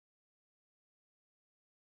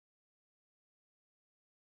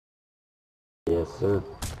Yes, sir.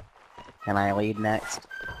 Can I lead next?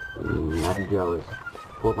 After Joe is.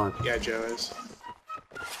 Full march. Yeah, Joe is.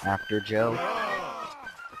 After Joe?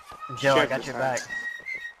 Joe, I got your back.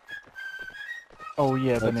 Oh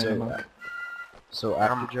yeah, That's banana it. monk. So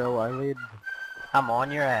after Joe, I lead? I'm on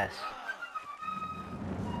your ass.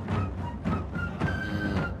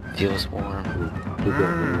 Feels warm.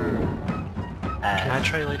 Can I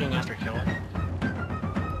try leading after killing?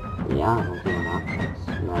 Yeah, I don't see an option.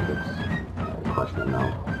 Magic's question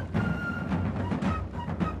though.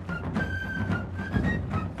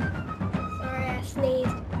 Sorry, I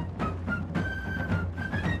sneezed.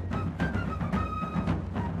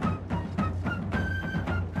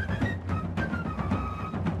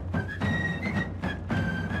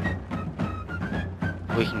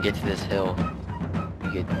 We can get to this hill. We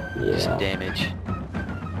could do some damage.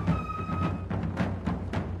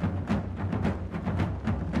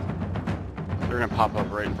 They're gonna pop up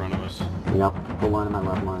right in front of us. Yep, full line on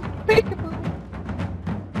my left line.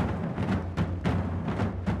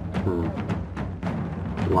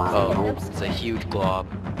 Line, Oh, hold, it's a huge glob.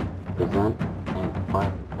 present, and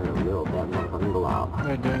fire. There we go, that motherfucking glob.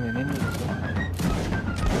 They're doing an Indian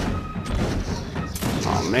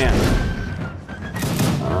Oh man.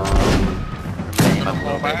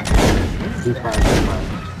 Two fire.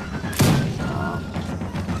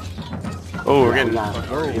 Oh, we're getting. Yeah,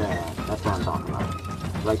 that's what I'm talking about.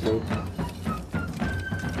 Right face.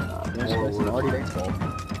 Already baseball.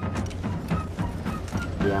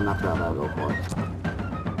 Yeah, I'm not sure how that'll go for us.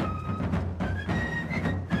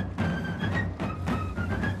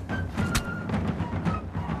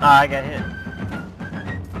 I got hit.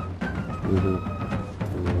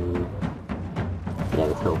 Yeah,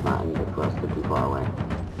 the hill's not any good for us, they're too far away.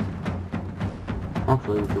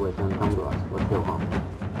 Actually, we should wait for them to come to us. Let's go home.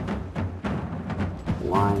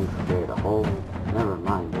 Line, straight a hole. Never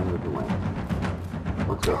mind, then we can wait.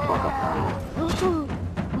 Let's go fuck up that hole.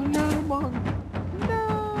 Banana monk!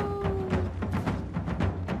 No!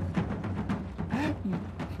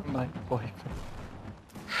 My boyfriend.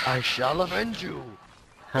 I shall avenge you!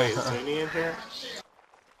 Wait, is Zuni in here?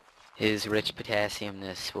 His rich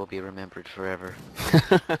potassiumness will be remembered forever.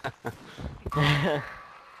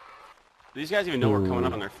 Do these guys even know we're coming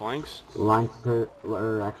up on their flanks? Line,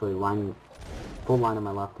 or actually, line, full line on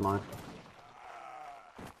my left, Mark.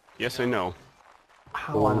 Yes, I know.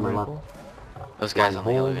 Full line on my left. Those guys on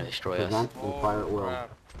the hill are gonna destroy us. Present and fire at will.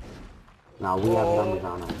 Now we have numbers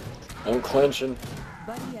on them. I'm clenching.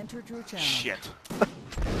 Buddy entered your channel. Shit.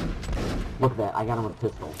 Look at that, I got him with a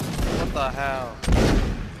pistol. What the hell?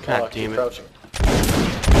 God damn it. Crouching.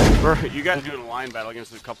 Bro, you guys are doing a line battle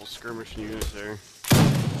against a couple skirmishing units there.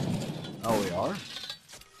 Oh, we are?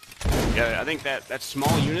 Yeah, I think that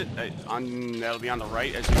small unit that'll be on the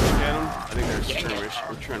right as you look at them. I think they're skirmish.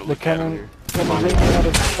 We're trying to The look at them cannon.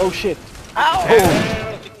 here. Oh shit!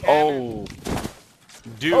 Ow! Oh!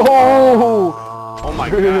 Dude! Oh! Oh my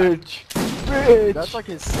god! Bitch! That's like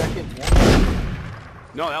his second one.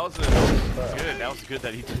 No, that was good. That was good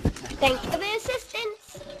that he did that. Thank you for the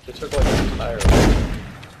assistance. They took like an entire...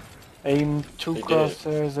 Aim two He did.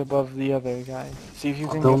 crosshairs above the other guy. See if you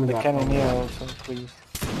can Film get the that. cannoneer also, please.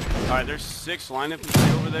 Alright, there's 6 line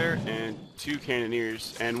infantry over there, and 2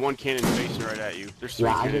 cannoneers, and 1 cannon facing right at you. There's 3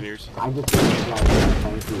 cannoneers. I just did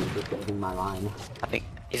thank you for saving my line. I think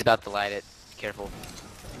he's about to light it. Careful.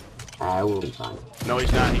 I will be fine. No,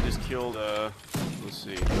 he's not. He just killed, let's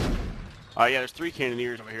see. Yeah, there's 3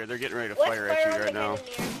 cannoneers over here. They're getting ready to Let's fire at burn you the right now.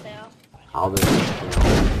 cannoneers now. I'll just,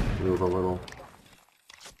 move a little.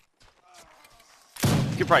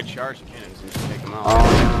 You could probably charge the cannons and just take them out.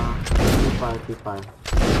 Keep fire.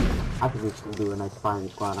 I think we should do a nice firing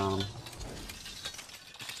squad on them.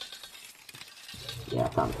 Yeah,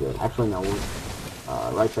 sounds good. Actually, no,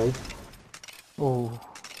 right face. Oh.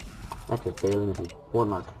 That's just barely missing. Forward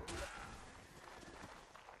mark.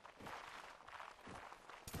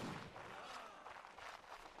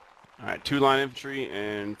 Alright, 2 line infantry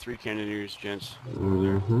and 3 cannoneers, gents. I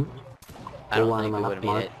don't think we would have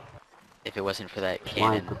made it if it wasn't for that Line,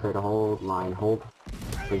 cannon. prepare to hold. Line, hold.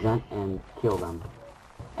 Present and kill them.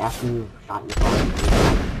 After you've shot your fire,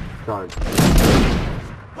 charge.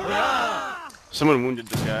 Someone wounded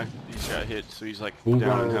this guy. He just got hit, so he's like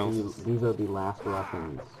down in health. These are the last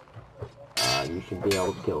Russians. You should be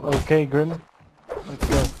able to kill them. Okay, Grim. Let's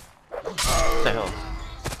go. What the hell?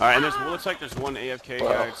 Alright, and looks like there's 1 AFK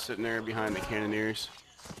guy sitting there behind the cannoneers.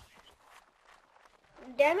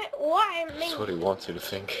 Damn it, why me? That's what he wants you to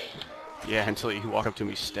think. Yeah, until you walk up to him,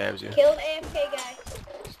 he stabs you. Kill the AFK guy.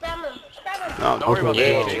 Spam him, spam him. No, don't worry about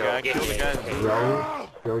the Okay. AFK guy. Kill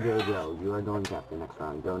the guy. Joe, you are going captain next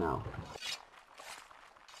round. Go now.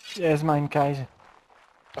 Yes, mein Kaiser.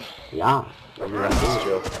 Ja. Racist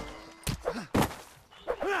Joe.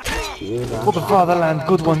 Jeder For the fatherland,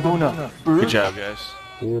 good one, Buna. Good job, guys.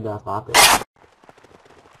 Jeder Vater.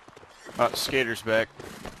 Skater's back.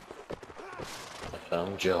 I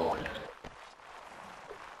found Joe.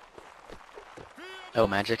 Oh,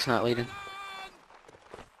 Magic's not leading?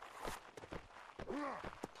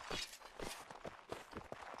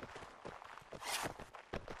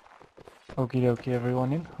 Okie dokie,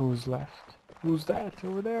 everyone in. Who's left? Who's that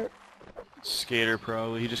over there? Skater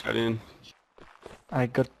probably. He just got in. I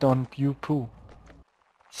got done pew poo.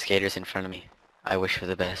 Skater's in front of me. I wish for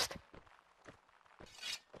the best.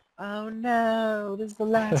 Oh no, this is the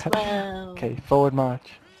last round. Okay, forward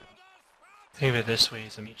march. Maybe this way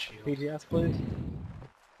is a meat shield. PGS, please.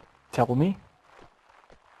 Tell me.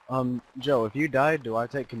 Joe, if you died, do I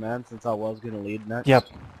take command since I was gonna lead next? Yep.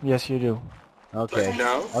 Yes, you do. Okay.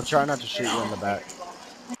 No. I'll try not to shoot you in the back.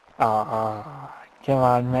 Ah, come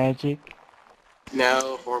on, Magic.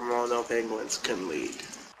 No, hormonal penguins can lead.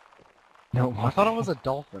 No, I thought it was a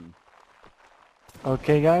dolphin.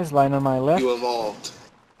 Okay, guys, line on my left. You evolved.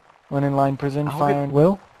 When in line, present How fire did- and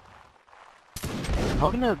will.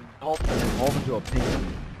 How can a dolphin evolve into a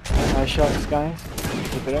penguin? Nice shots, guys.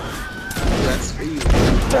 Keep it up. That's for you.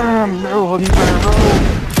 Damn, no, you better roll.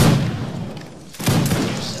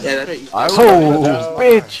 Yeah, that's right. Oh,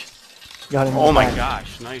 bitch! Got him in Oh the my back.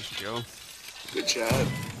 gosh, nice, Joe. Good job.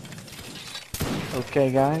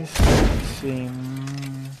 Okay, guys. Let's see.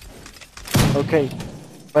 Okay,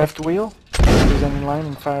 left wheel. Present in line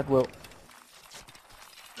and fire at will.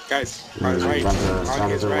 Guys, on his right, on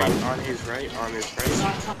his right, right. on his right, on his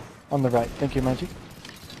right. On the right. Thank you, Magic.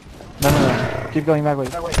 No, no, no. Keep going that way.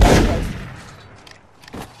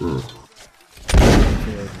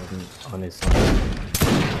 On his side.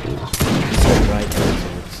 He said right, so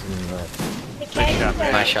it's in left. The Nice cannons shot, are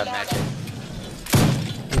man. Nice shot, Magic.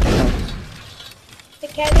 The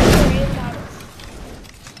cannons are aimed at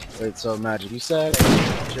us. Wait, so Magic, you said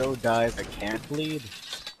Joe dies, I can't lead?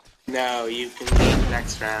 No, you can lead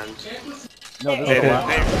next round. No, this They, is they, the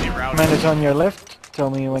last they routed. Command on your left. Tell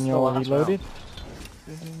me when It's you're the last reloaded.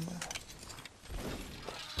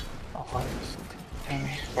 Oh, I was-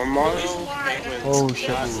 Hormonal penguins. Oh,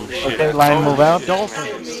 cannot shit. lead. Okay, line move out.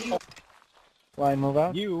 Dolphins. Line move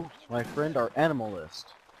out. You, my friend, are animalist.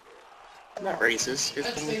 Not racist, it's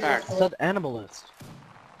from the fact. I said animalist.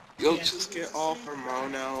 You'll just get all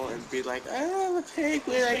hormonal and be like, I'm a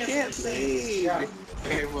penguin, I can't lead.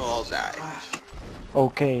 And we'll all die.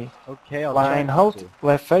 Okay. Okay, I'll try Line not halt. to.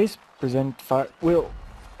 Left face. Present fire. Will.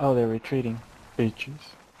 Oh, they're retreating. Bitches.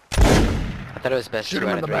 I thought it was best Shoot 2 him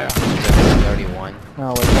out in of the 3. back. So we already won. No,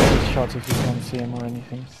 wait, no shots if you can't see him or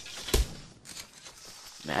anything.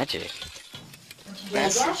 Magic.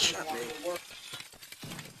 Massive shot me.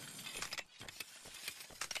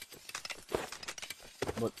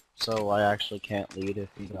 What, so I actually can't lead if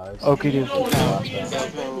he dies? Okie dokie.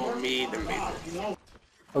 Double me the me.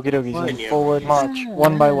 Okie dokie. What? So forward march.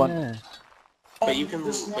 One by one. But you're gonna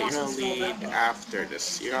lead after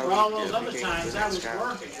this. You're gonna lead the beginning of the next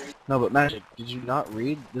round. No, but Magic, did you not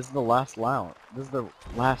read? This is the last round. This is the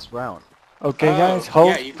last round. Okay, guys. Oh, Hold.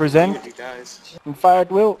 yeah, you can Present. lead if he dies. And fire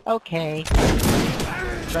at will. Okay.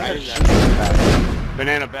 I Try to did shoot that. him back.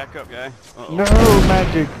 Banana, back up, guy. Uh-oh. No,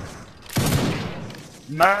 Magic.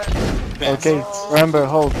 Okay, remember,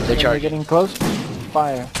 hold. When you're charging. getting close,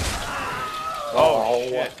 fire. Oh,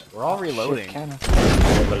 shit. We're all Shit, reloading. cannon.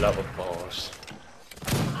 Have a lot of balls.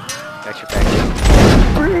 Got your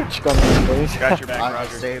back. Breach coming in, boys. Got your back, I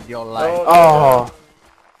Roger. saved your life. Oh,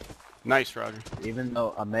 Nice, Roger. Even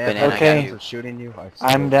though a man Banana, Okay. I got you. was shooting you, I still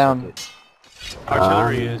I'm down. took it.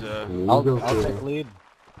 Artillery is, I'll take lead.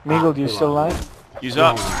 Meagle, do you still alive? He's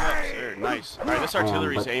up. He's up, sir. Nice. Alright, this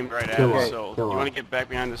artillery's but aimed right at kill us, us, so kill you us. want to get back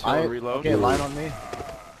behind this hill and reload? Okay, line on me.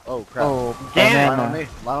 Oh crap. Oh, Line on banana. me.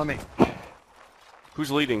 Line on me.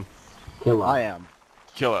 Who's leading? Kill I him. am.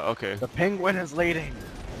 Kill it, okay. The penguin is leading.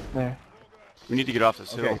 There. We need to get off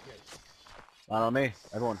this Okay. hill. Line on me.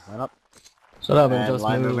 Everyone, line up. Shut up And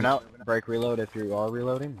line moving out. Break reload if you are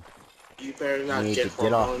reloading. You better not need get to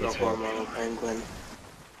get off hormonal this hill. hormonal penguin.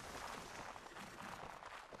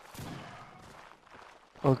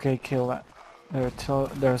 Okay, kill that.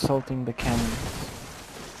 They're assaulting the cannons.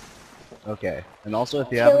 Okay. And also,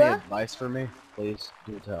 if you have any Killa? advice for me, please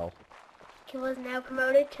do tell. Killa's now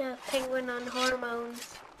promoted to penguin on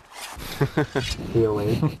hormones. Heal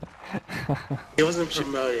He wasn't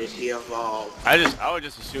promoted, he evolved. I would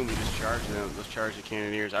just assume we just charge them. Let's charge the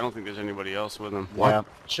cannoneers. I don't think there's anybody else with them. Yeah.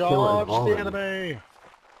 Kill Charge all the of them. enemy!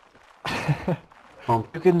 Pump.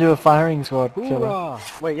 You can do a firing squad. Killer. Hoorah!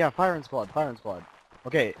 Wait, yeah, firing squad, firing squad.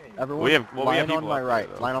 Okay, everyone, We have line people on my up right.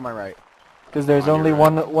 there, though. Line on my right. Because there's On only your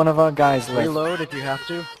one of our guys left. Reload if you have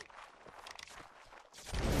to.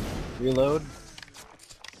 Reload.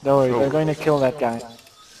 Don't worry, they're going to kill that guy.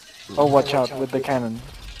 Oh, watch out with the cannon.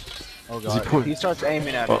 Oh he god, point- if he starts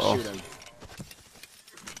aiming at us, shoot him.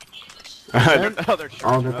 Oh, they're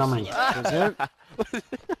Oh, they're coming. Present.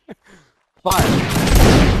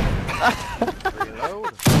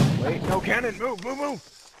 Reload. Wait, no cannon, move. Move,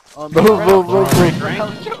 move, move.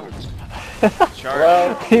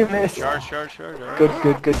 Charge. He missed. Charge. Alright.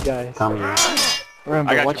 Good guys. Coming.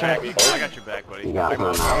 Remember, I got your watch out. back. I got your back, buddy. You got I'm him.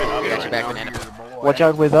 in I got right your back, now. banana. Watch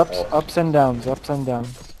out with ups and downs, ups and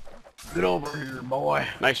downs. Get over here, boy.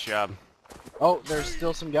 Nice job. Oh, there's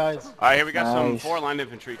still some guys. Alright, here we got some Nice. 4-line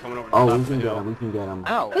infantry coming over the Oh, top we of the can get hill. him. We can get him.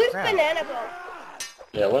 Ow, Who's crap. banana boat?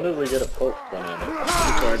 Yeah, when did we get a poke banana?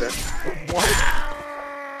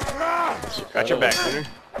 Got your back, Winner.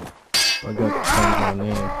 I got some on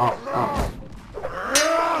here. Oh.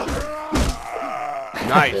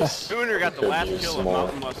 Nice. This Sooner got the could last be kill of small.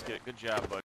 Mountain Musket. Good job, buddy.